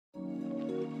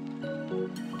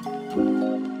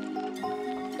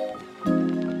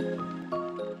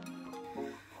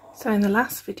So in the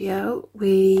last video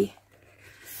we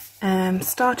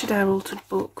started our altered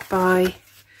book by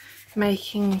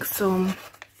making some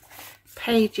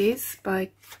pages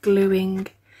by gluing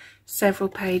several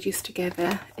pages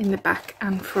together in the back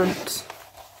and front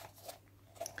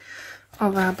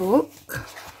of our book,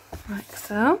 like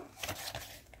so.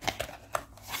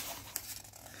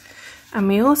 And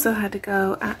we also had a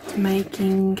go at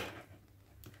making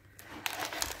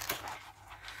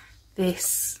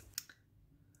this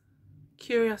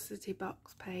curiosity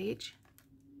box page,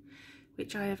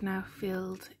 which I have now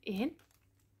filled in,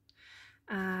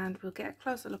 and we'll get a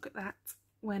closer look at that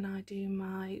when I do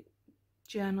my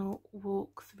journal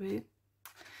walkthrough.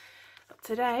 But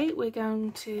today we're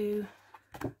going to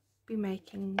be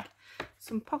making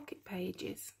some pocket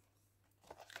pages.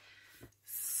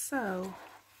 So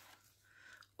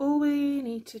all we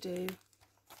need to do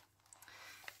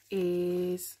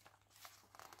is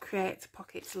create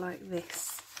pockets like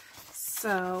this.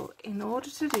 So in order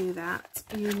to do that,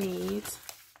 you need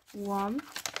one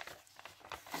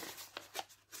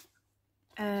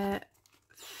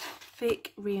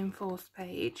thick reinforced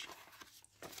page,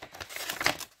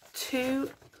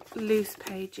 two loose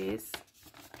pages,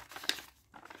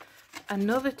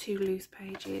 another two loose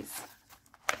pages,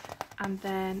 and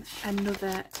then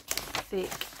another thick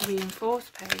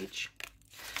reinforced page.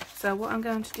 So what I'm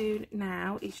going to do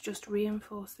now is just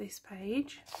reinforce this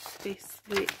page,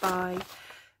 by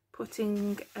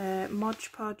putting Mod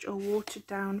Podge or watered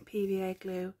down PVA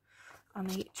glue on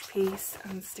each piece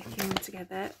and sticking them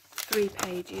together, 3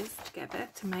 pages together,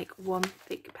 to make one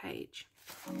thick page.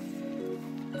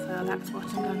 So that's what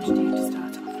I'm going to do to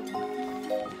start off.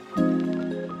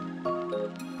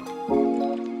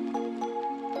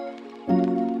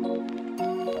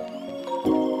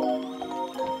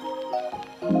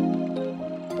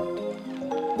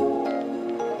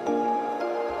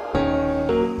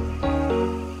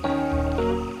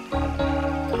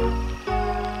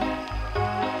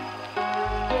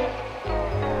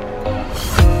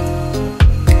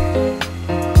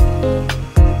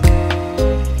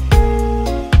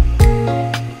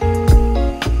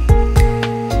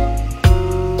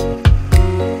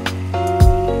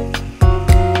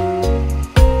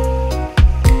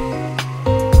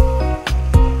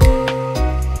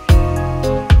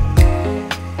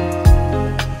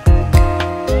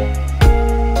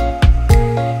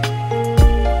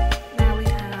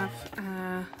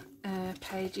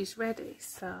 Pages ready,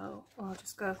 so I'll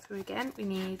just go through again. We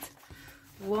need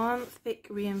one thick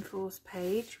reinforced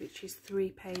page, which is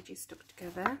 3 pages stuck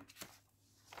together,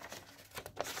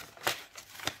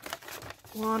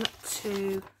 1,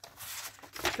 2,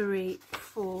 3,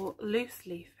 4 loose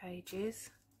leaf pages,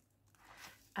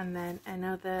 and then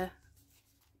another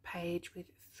page with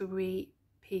 3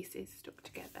 pieces stuck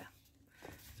together,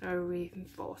 so a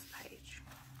reinforced page.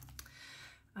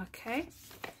 Okay.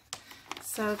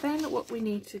 So then what we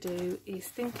need to do is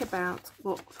think about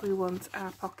what we want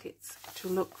our pockets to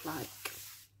look like.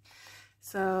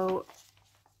 So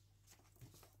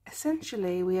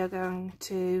essentially we are going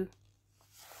to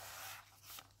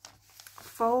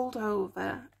fold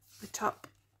over the top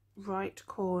right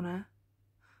corner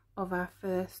of our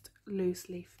first loose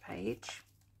leaf page,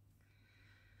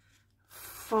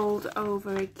 fold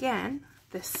over again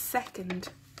the second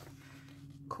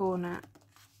corner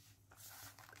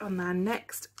on our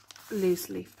next loose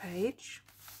leaf page,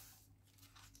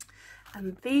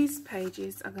 and these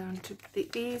pages are going to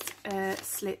these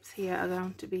slips here are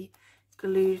going to be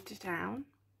glued down.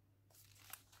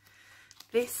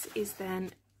 This is then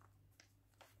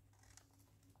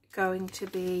going to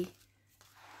be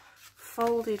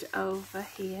folded over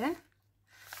here,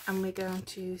 and we're going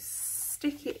to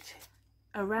stick it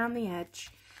around the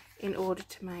edge in order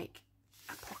to make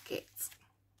a pocket.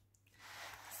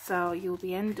 So you'll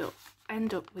be end up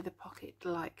with a pocket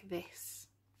like this,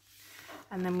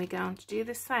 and then we're going to do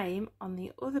the same on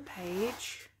the other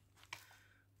page,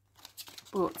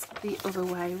 but the other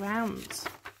way round.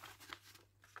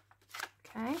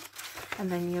 Okay,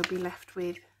 and then you'll be left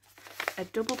with a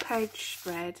double page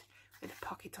spread with a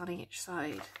pocket on each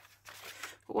side.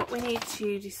 But what we need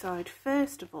to decide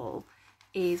first of all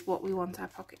is what we want our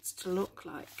pockets to look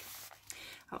like.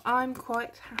 Now, I'm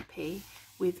quite happy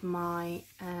with my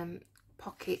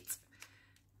pocket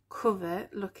cover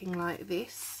looking like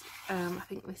this. I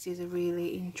think this is a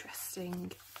really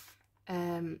interesting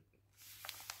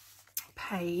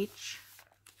page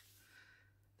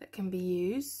that can be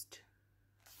used,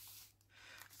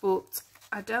 but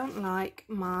I don't like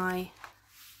my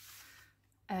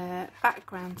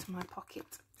background to my pocket.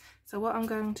 So what I'm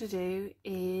going to do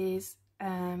is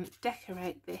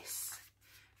decorate this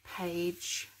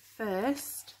page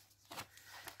first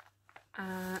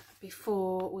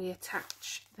before we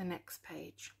attach the next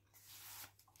page.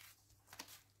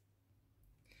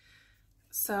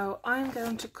 So I'm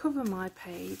going to cover my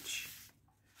page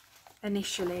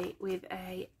initially with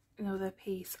another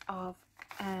piece of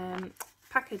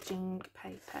packaging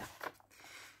paper.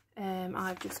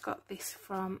 I've just got this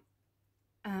from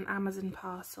an Amazon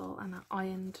parcel and I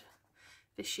ironed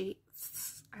the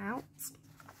sheets out.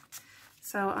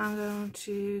 So I'm going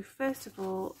to first of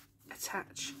all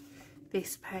attach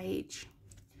this page,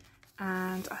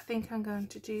 and I think I'm going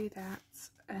to do that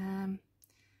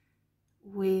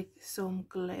with some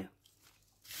glue.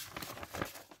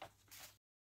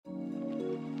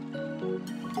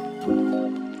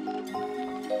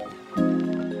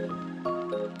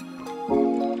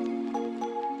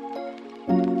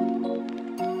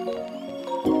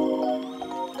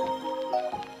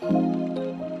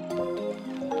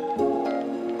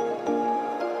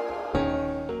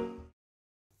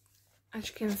 As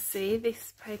you can see,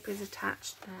 this paper is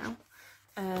attached now,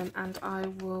 and I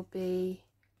will be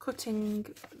cutting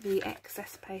the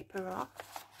excess paper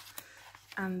off,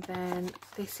 and then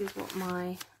this is what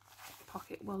my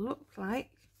pocket will look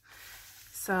like.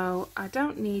 So I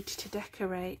don't need to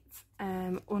decorate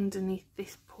underneath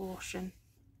this portion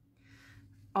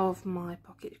of my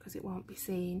pocket because it won't be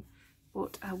seen,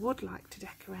 but I would like to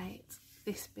decorate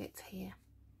this bit here.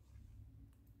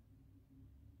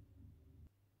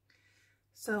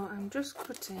 So I'm just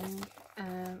cutting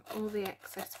all the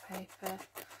excess paper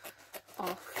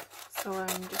off, so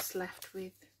I'm just left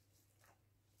with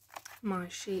my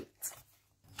sheet.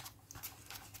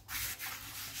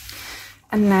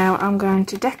 And now I'm going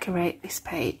to decorate this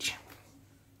page.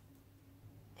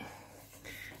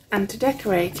 And to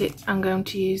decorate it, I'm going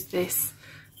to use this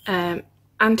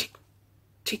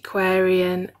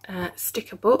antiquarian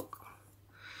sticker book,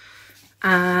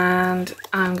 and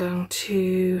I'm going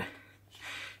to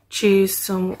choose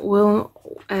some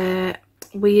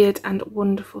weird and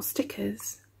wonderful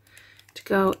stickers to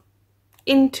go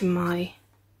into my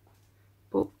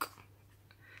book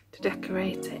to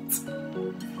decorate it.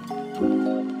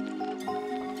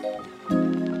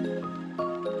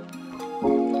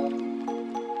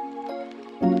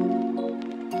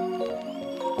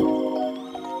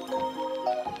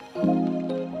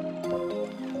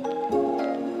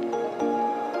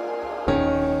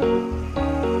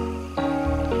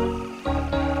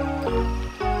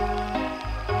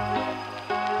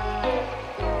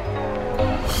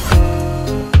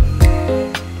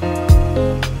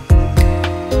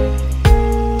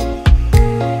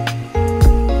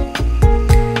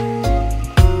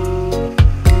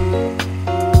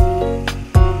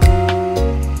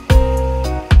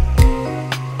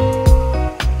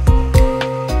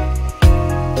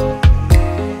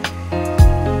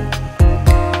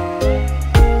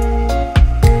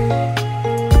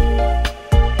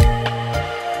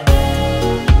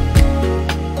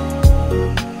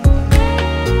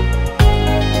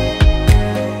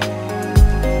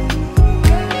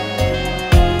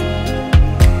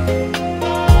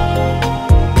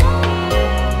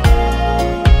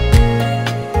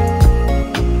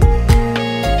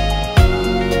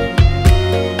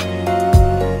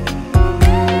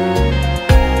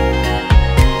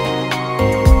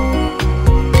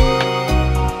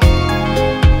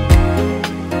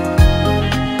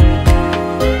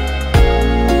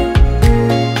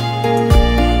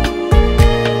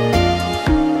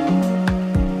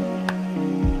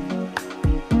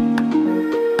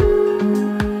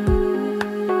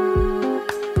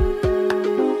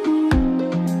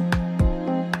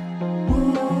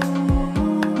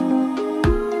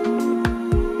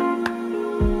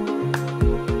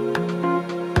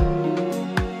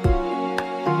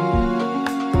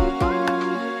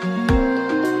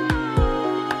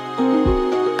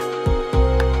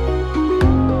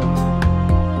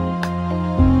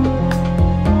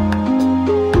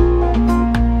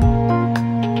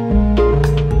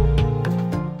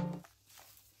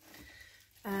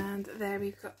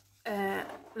 We've got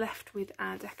left with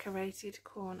our decorated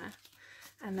corner,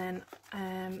 and then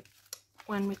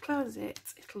when we close it,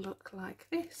 it'll look like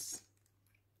this.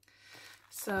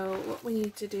 So what we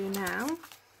need to do now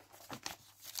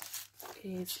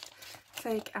is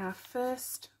take our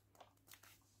first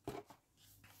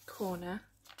corner,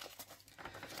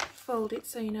 fold it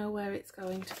so you know where it's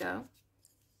going to go,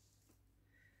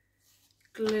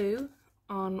 glue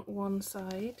on one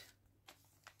side,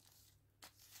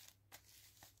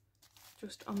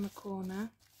 just on the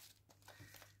corner,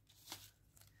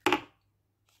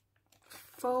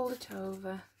 fold it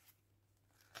over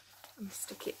and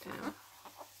stick it down.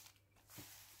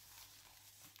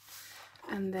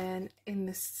 And then in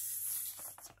the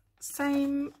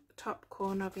same top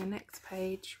corner of your next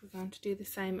page, we're going to do the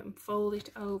same and fold it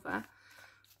over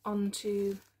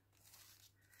onto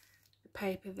the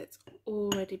paper that's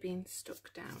already been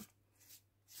stuck down.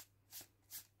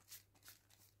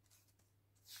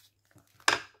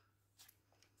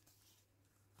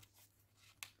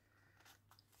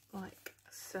 Like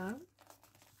so.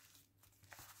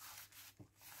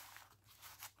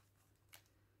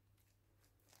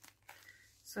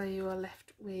 So you are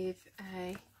left with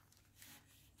a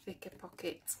thicker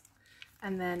pocket.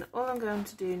 And then all I'm going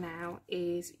to do now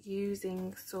is,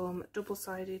 using some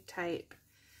double-sided tape,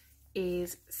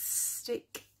 is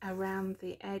stick around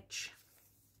the edge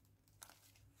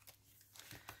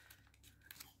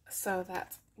so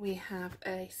that we have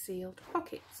a sealed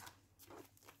pocket.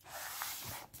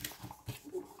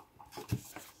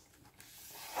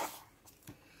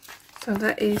 So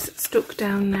that is stuck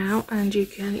down now, and you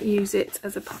can use it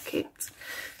as a pocket.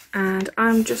 And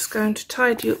I'm just going to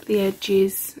tidy up the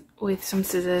edges with some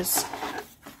scissors.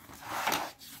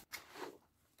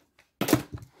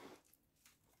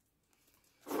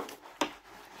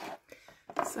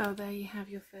 So there you have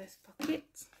your first pocket.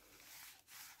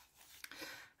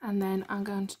 And then I'm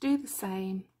going to do the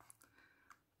same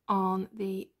on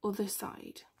the other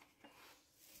side.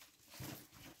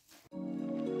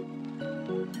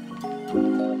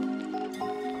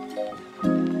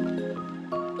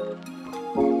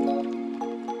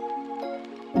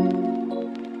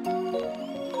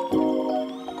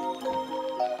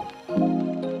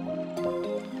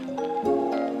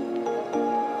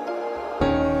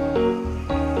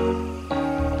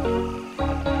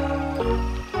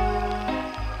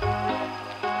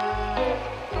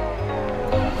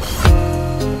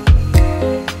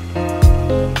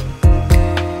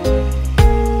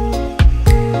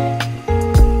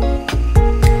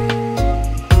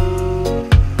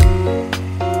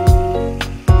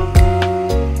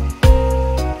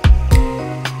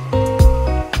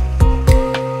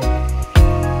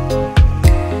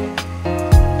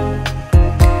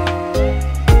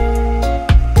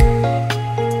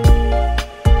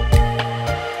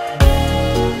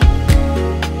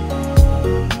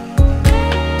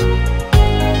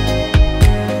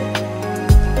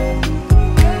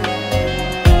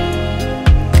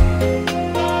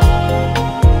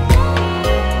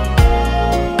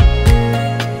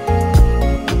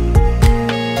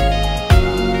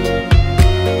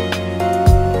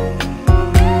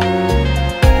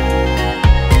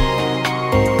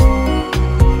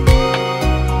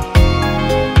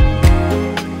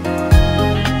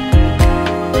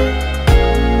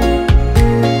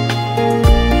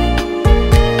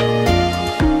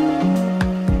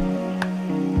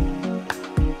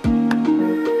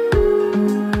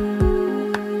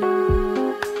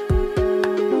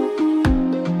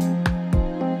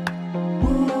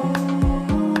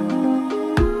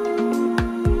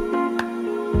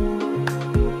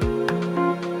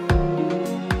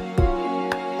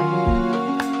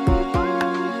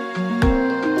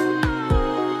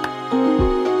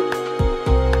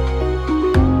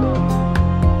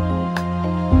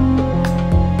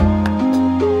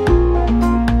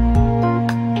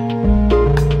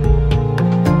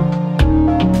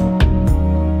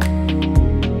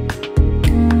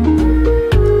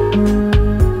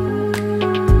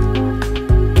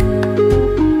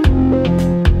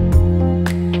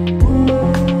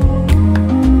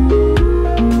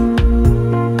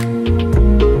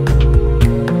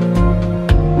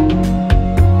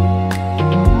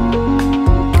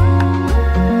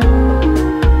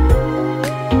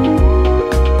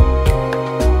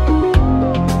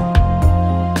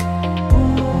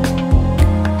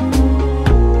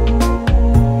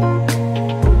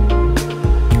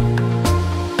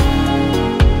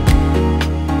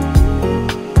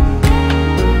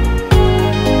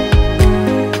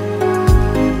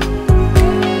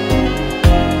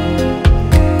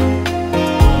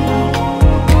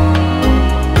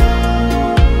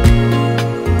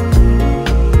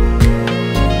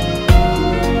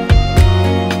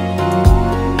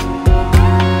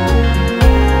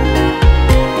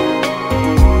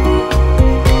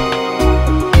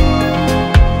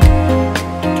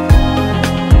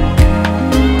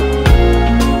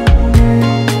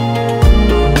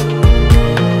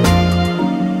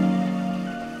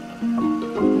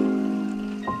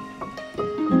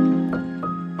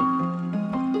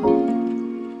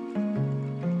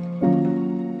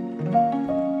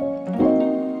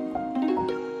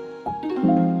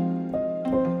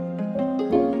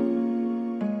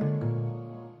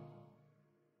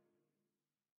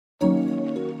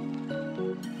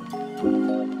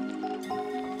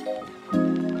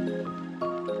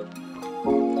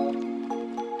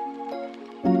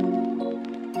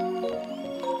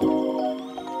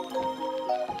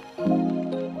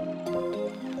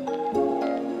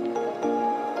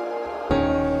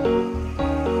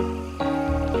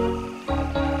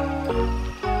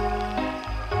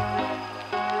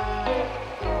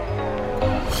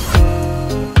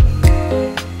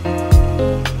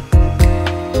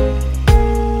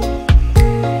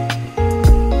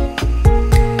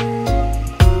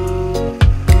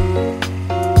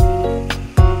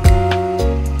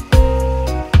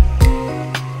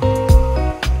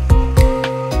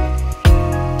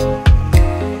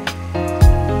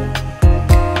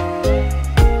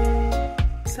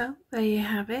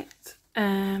 have it.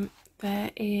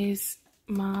 There is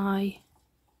my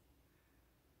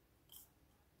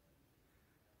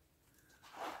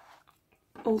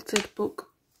altered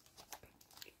book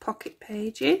pocket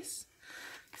pages,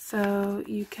 so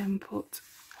you can put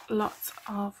lots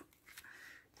of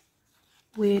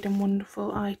weird and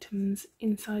wonderful items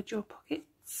inside your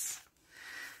pockets.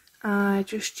 I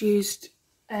just used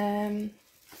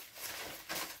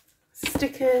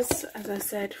stickers, as I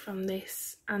said, from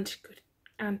this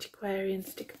antiquarian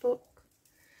sticker book.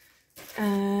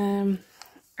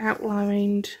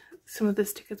 Outlined some of the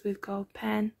stickers with gold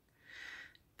pen.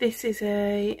 This is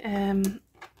a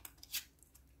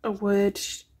word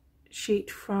sheet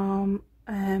from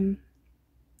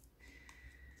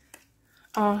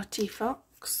Artie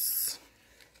Fox,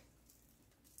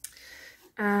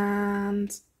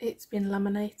 and it's been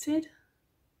laminated,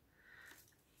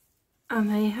 and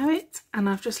there you have it. And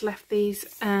I've just left these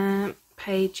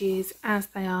pages as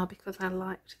they are because I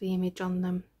liked the image on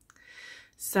them.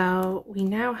 So we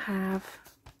now have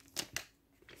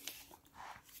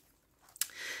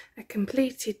a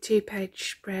completed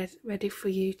 2-page spread ready for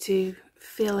you to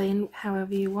fill in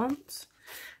however you want,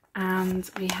 and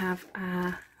we have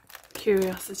a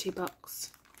curiosity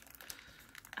box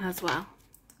as well.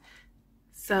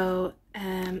 So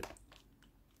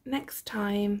next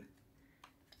time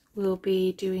we'll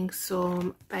be doing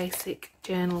some basic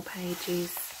journal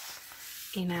pages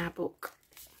in our book,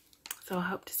 so I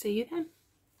hope to see you then.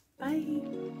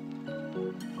 Bye.